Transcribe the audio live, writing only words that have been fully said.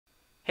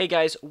Hey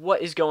guys,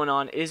 what is going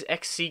on? It is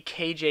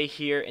XCKJ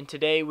here, and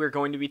today we're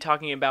going to be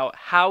talking about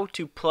how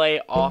to play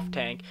off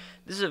tank.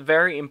 This is a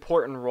very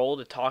important role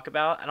to talk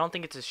about. I don't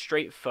think it's as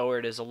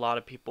straightforward as a lot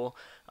of people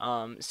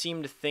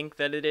seem to think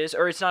that it is,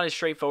 or it's not as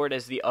straightforward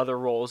as the other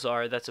roles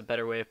are. That's a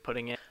better way of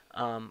putting it.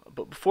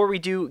 But before we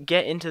do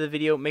get into the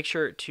video, make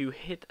sure to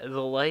hit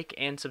the like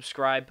and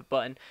subscribe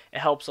button.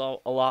 It helps a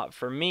lot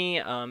for me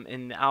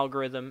in the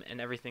algorithm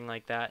and everything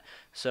like that.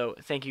 So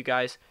thank you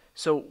guys.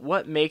 So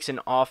what makes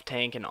an off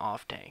tank an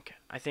off tank?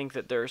 I think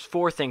that there's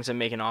four things that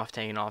make an off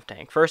tank an off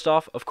tank. First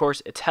off, of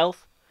course, it's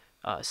health,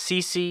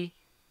 CC,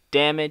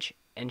 damage,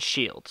 and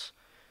shields.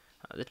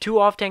 The two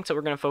off tanks that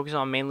we're going to focus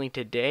on mainly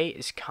today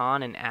is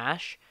Khan and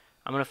Ashe.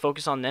 I'm going to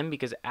focus on them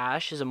because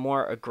Ashe is a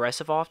more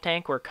aggressive off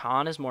tank, where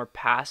Khan is more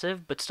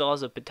passive but still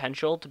has a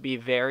potential to be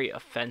very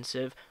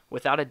offensive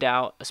without a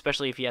doubt,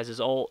 especially if he has his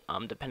ult,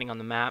 depending on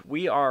the map.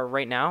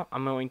 Right now,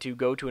 I'm going to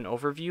go to an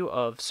overview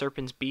of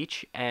Serpent's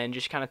Beach and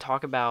just kind of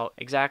talk about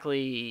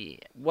exactly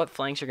what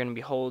flanks you're going to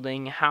be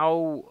holding,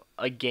 how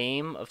a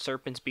game of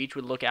Serpent's Beach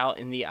would look out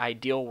in the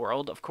ideal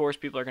world. Of course,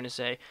 people are going to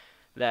say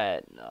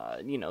that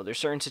there's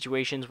certain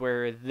situations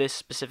where this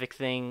specific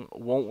thing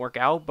won't work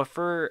out, but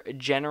for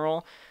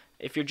general,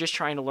 if you're just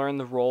trying to learn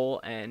the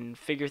role and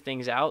figure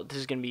things out, this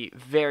is going to be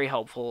very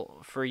helpful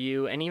for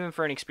you, and even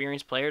for an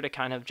experienced player to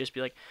kind of just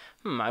be like,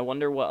 I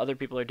wonder what other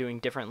people are doing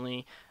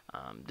differently.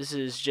 This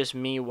is just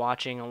me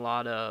watching a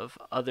lot of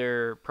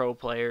other pro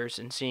players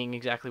and seeing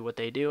exactly what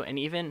they do, and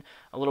even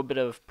a little bit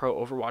of pro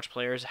Overwatch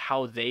players,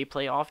 how they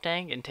play off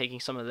tank, and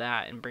taking some of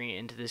that and bringing it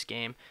into this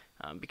game,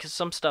 because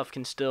some stuff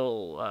can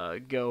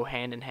still go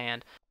hand in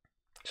hand.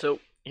 So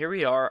here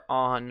we are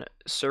on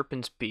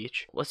Serpent's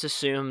Beach. Let's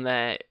assume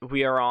that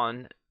we are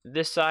on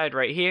this side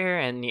right here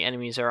and the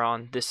enemies are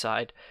on this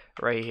side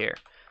right here.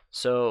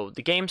 So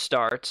the game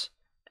starts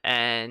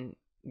and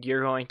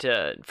you're going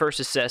to first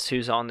assess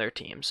who's on their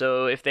team.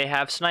 So if they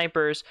have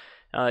snipers,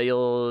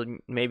 you'll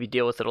maybe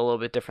deal with it a little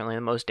bit differently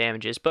than most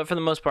damages, but for the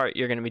most part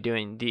you're going to be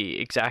doing the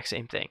exact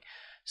same thing.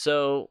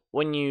 So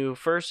when you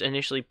first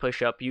initially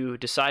push up, you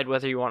decide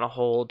whether you want to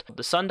hold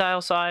the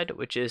sundial side,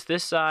 which is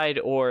this side,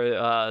 or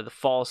the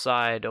fall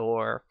side,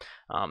 or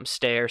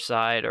stair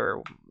side,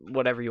 or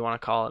whatever you want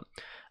to call it.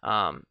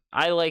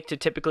 I like to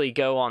typically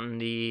go on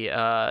the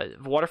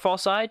waterfall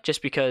side,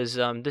 just because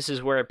this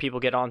is where people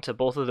get onto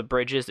both of the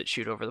bridges that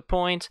shoot over the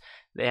point.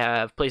 They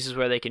have places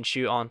where they can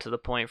shoot onto the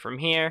point from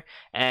here,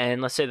 and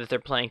let's say that they're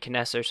playing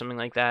Kinessa or something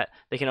like that,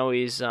 they can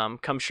always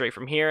come straight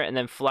from here and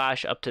then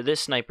flash up to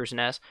this sniper's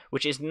nest,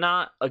 which is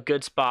not a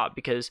good spot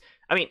because,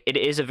 I mean, it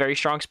is a very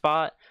strong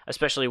spot,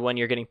 especially when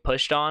you're getting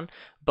pushed on,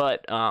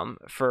 but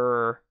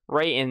for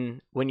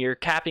when you're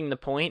capping the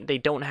point, they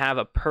don't have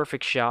a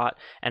perfect shot,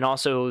 and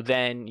also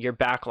then your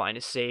backline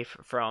is safe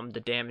from the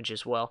damage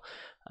as well.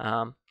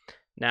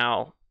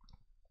 Now,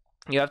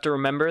 you have to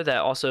remember that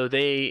also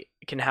they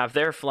can have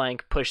their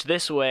flank push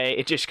this way,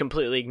 it just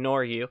completely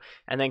ignore you,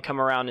 and then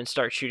come around and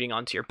start shooting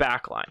onto your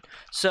backline.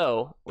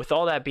 So, with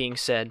all that being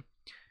said,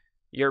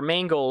 your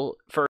main goal,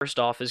 first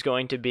off, is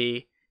going to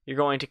be, you're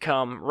going to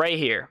come right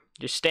here.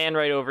 Just stand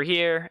right over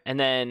here, and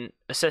then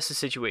assess the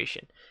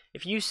situation.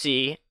 If you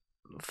see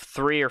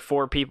 3 or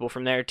 4 people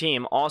from their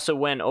team also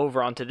went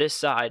over onto this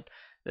side,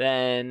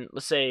 then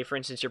let's say, for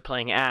instance, you're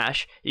playing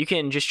Ashe, you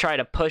can just try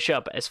to push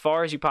up as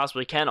far as you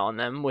possibly can on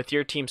them with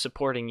your team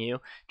supporting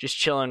you, just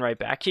chilling right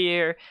back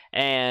here,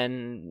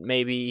 and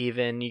maybe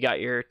even you got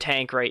your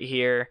tank right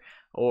here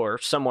or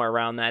somewhere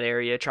around that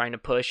area trying to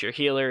push. Your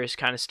healer is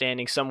kind of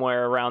standing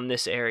somewhere around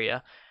this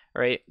area,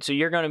 right? So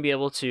you're going to be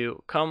able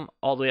to come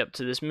all the way up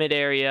to this mid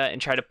area and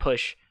try to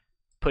push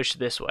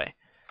this way.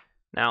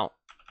 Now,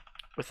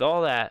 with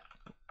all that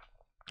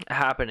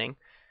happening,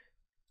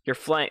 their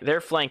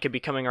flank could be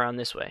coming around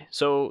this way.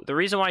 So the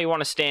reason why you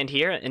want to stand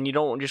here and you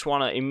don't just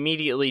want to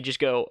immediately just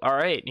go, all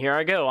right, here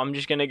I go, I'm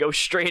just going to go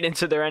straight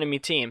into their enemy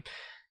team,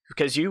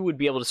 because you would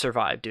be able to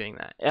survive doing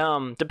that,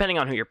 depending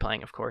on who you're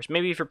playing, of course.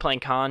 Maybe if you're playing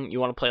Khan, you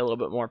want to play a little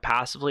bit more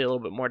passively, a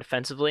little bit more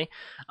defensively,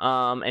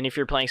 and if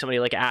you're playing somebody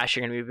like Ashe,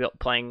 you're going to be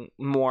playing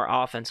more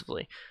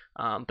offensively.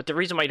 But the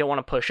reason why you don't want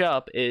to push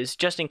up is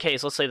just in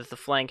case, let's say that the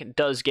flank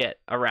does get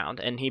around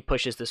and he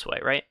pushes this way,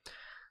 right?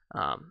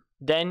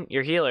 Then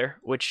your healer,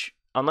 which,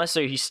 unless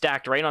he's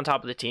stacked right on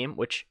top of the team,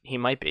 which he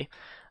might be,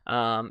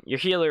 your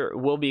healer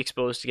will be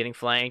exposed to getting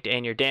flanked,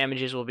 and your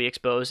damages will be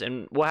exposed.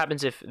 And what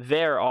happens if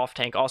their off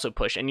tank also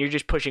push, and you're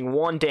just pushing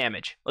 1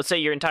 damage? Let's say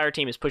your entire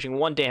team is pushing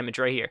 1 damage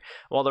right here,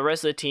 while the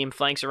rest of the team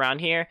flanks around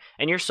here,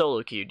 and you're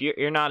solo queued.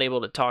 You're not able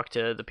to talk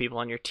to the people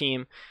on your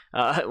team.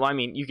 Well, I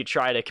mean, you could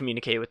try to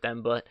communicate with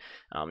them, but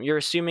you're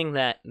assuming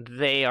that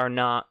they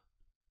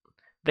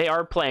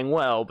are playing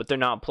well, but they're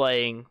not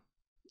playing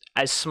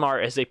as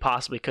smart as they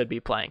possibly could be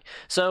playing.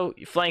 So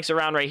flanks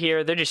around right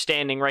here, they're just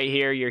standing right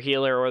here, your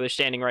healer, or they're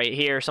standing right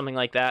here, something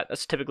like that.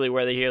 That's typically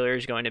where the healer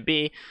is going to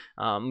be,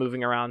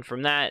 moving around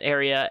from that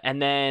area,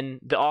 and then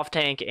the off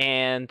tank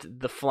and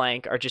the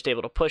flank are just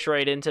able to push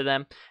right into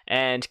them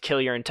and kill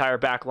your entire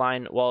back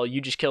line while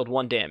you just killed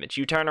 1 damage.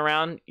 You turn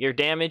around, your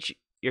damage,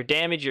 your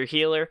damage, your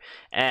healer,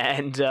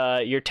 and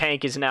your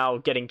tank is now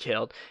getting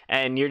killed,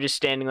 and you're just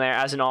standing there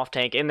as an off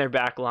tank in their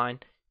back line.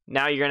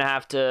 Now you're going to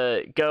have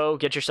to go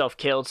get yourself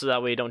killed so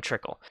that way you don't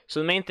trickle. So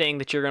the main thing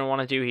that you're going to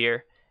want to do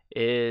here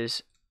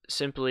is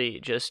simply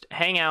just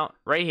hang out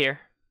right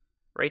here,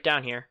 right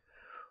down here.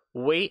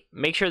 Wait,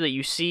 make sure that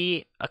you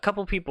see a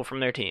couple people from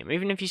their team.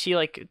 Even if you see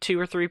like 2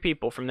 or 3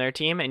 people from their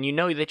team and you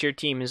know that your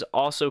team is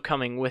also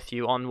coming with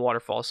you on the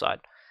waterfall side.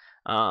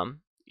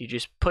 You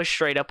just push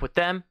straight up with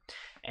them,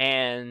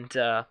 and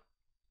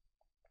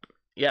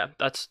yeah,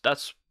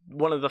 that's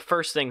one of the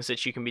first things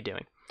that you can be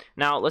doing.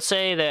 Now, let's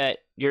say that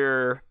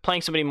you're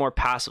playing somebody more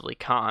passively,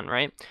 Khan,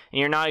 right? And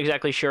you're not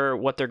exactly sure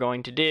what they're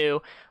going to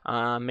do.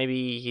 Maybe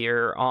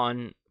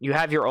you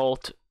have your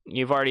ult.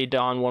 You've already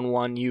done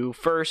 1-1. You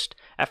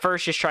at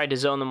first just tried to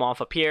zone them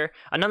off up here.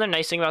 Another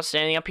nice thing about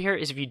standing up here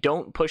is if you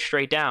don't push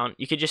straight down,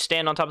 you could just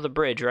stand on top of the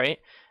bridge, right?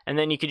 And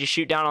then you could just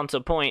shoot down onto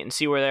the point and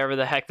see wherever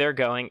the heck they're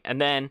going. And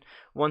then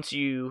once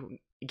you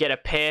get a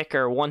pick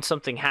or once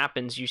something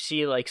happens, you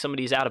see like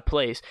somebody's out of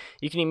place,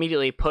 you can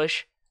immediately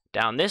push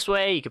down this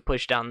way. You can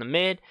push down the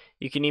mid.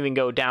 You can even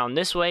go down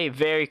this way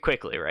very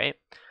quickly, right?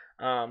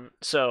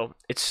 So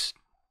it's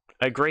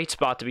a great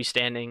spot to be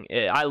standing.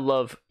 I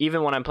love,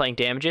 even when I'm playing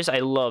damages, I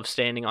love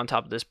standing on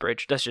top of this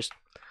bridge. That's just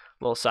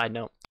a little side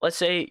note. Let's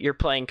say you're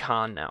playing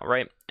Khan now,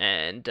 right?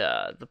 And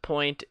the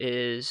point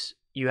is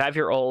you have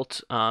your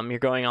ult. You're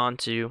going on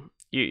to,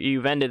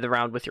 you've ended the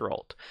round with your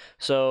ult.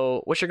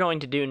 So what you're going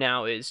to do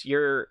now is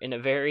you're in a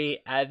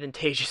very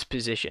advantageous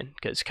position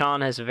because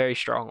Khan has a very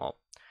strong ult.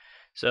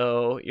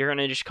 So you're going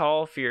to just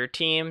call for your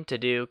team to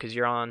do, because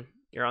you're on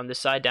this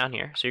side down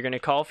here. So you're going to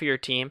call for your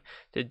team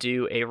to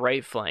do a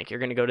right flank. You're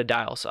going to go to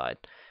dial side.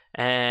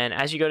 And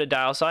as you go to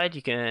dial side,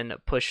 you can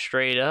push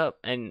straight up.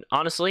 And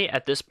honestly,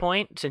 at this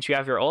point, since you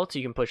have your ult,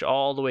 you can push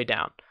all the way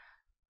down.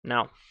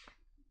 Now,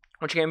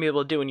 what you're going to be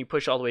able to do when you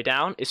push all the way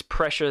down is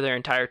pressure their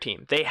entire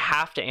team. They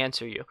have to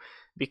answer you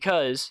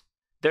because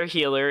their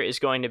healer is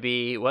going to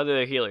be, whether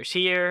their healer's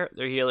here,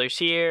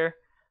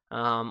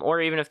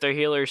 or even if their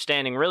healer is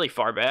standing really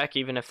far back,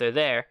 even if they're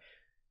there,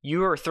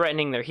 you are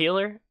threatening their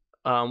healer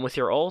with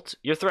your ult.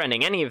 You're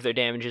threatening any of their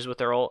damages with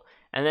their ult,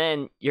 and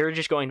then you're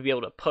just going to be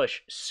able to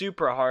push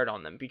super hard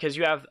on them because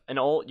you have an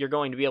ult. You're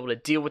going to be able to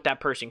deal with that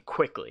person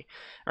quickly,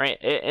 all right?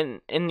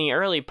 And in the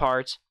early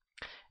parts,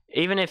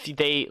 even if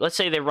let's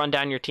say they run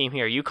down your team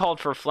here, you called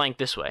for a flank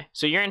this way,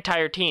 so your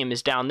entire team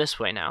is down this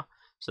way now.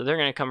 So they're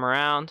going to come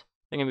around.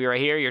 They're going to be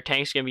right here. Your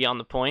tank's going to be on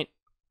the point,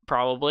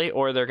 probably,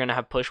 or they're going to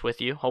have push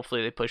with you.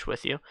 Hopefully they push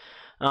with you.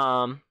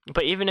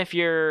 But even if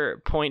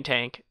your point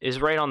tank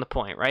is right on the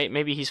point, right?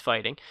 Maybe he's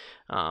fighting.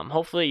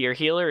 Hopefully your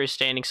healer is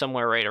standing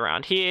somewhere right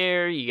around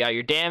here. You got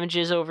your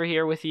damages over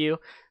here with you.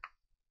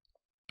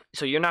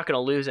 So you're not going to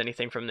lose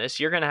anything from this.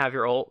 You're going to have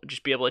your ult,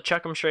 just be able to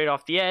chuck them straight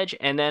off the edge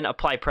and then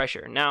apply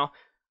pressure. Now,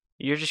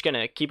 you're just going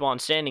to keep on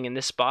standing in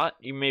this spot.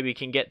 You maybe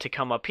can get to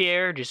come up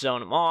here, just zone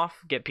them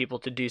off, get people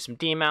to do some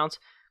demounts.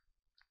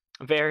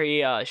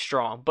 Very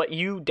strong. But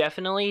you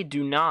definitely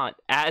do not,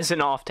 as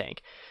an off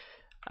tank,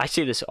 I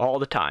see this all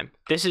the time.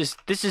 This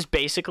is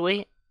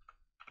basically,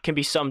 can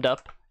be summed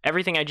up,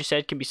 everything I just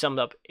said can be summed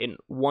up in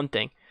one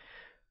thing.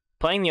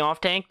 Playing the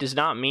off tank does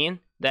not mean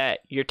that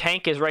your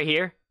tank is right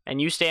here and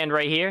you stand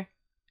right here,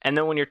 and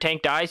then when your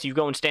tank dies, you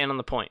go and stand on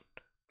the point.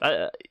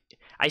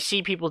 I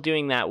see people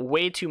doing that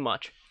way too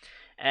much,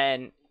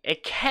 and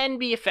it can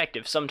be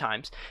effective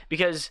sometimes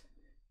because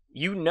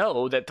you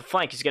know that the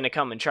flank is going to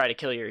come and try to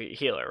kill your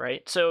healer,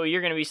 right? So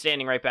you're going to be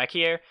standing right back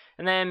here,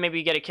 and then maybe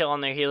you get a kill on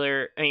their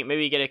healer.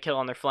 Maybe you get a kill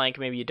on their flank,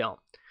 maybe you don't.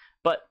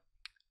 But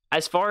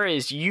as far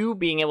as you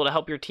being able to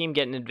help your team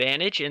get an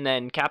advantage and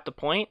then cap the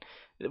point,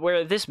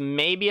 where this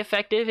may be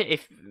effective,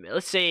 if,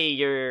 let's say,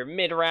 you're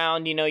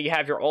mid-round, you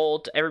have your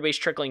ult, everybody's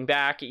trickling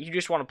back, you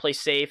just want to play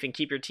safe and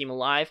keep your team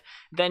alive,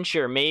 then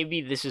sure, maybe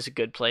this is a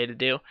good play to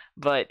do.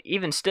 But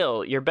even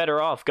still, you're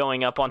better off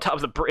going up on top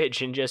of the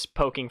bridge and just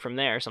poking from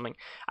there or something.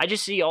 I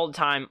just see all the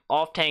time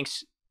off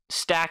tanks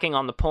stacking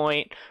on the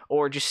point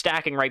or just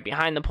stacking right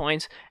behind the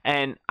points,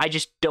 and I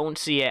just don't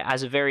see it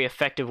as a very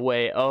effective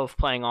way of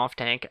playing off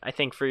tank. I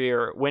think for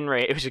your win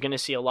rate, you're going to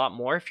see a lot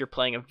more if you're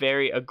playing a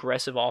very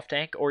aggressive off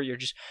tank, or you're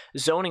just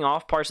zoning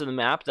off parts of the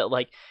map that,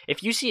 like,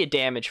 if you see a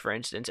damage, for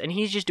instance, and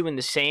he's just doing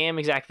the same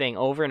exact thing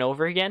over and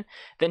over again,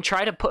 then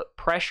try to put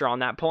pressure on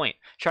that point.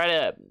 Try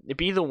to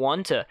be the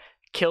one to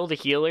kill the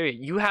healer.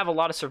 You have a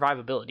lot of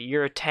survivability.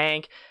 You're a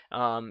tank.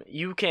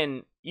 You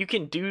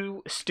can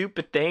do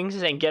stupid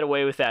things and get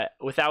away with that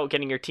without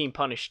getting your team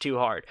punished too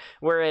hard.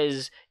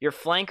 Whereas your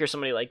flank or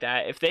somebody like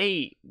that, if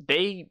they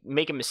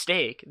make a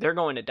mistake, they're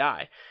going to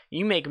die.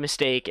 You make a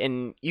mistake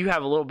and you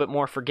have a little bit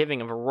more forgiving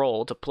of a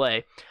role to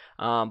play.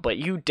 But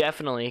you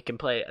definitely can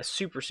play a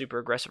super, super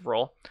aggressive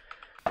role.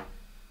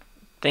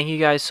 Thank you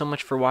guys so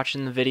much for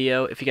watching the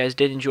video. If you guys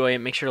did enjoy it,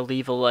 make sure to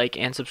leave a like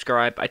and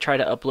subscribe. I try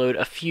to upload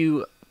a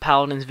few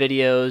Paladins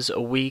videos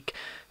a week,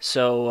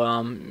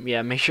 so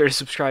yeah, make sure to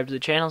subscribe to the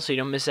channel so you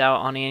don't miss out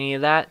on any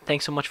of that.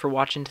 Thanks so much for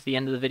watching to the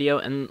end of the video,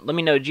 and let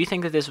me know, did you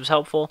think that this was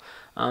helpful?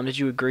 Did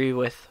you agree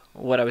with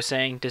what I was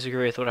saying,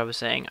 disagree with what I was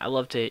saying. I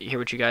love to hear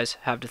what you guys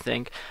have to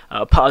think,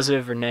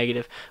 positive or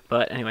negative.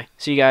 But anyway,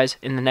 see you guys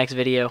in the next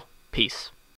video. Peace.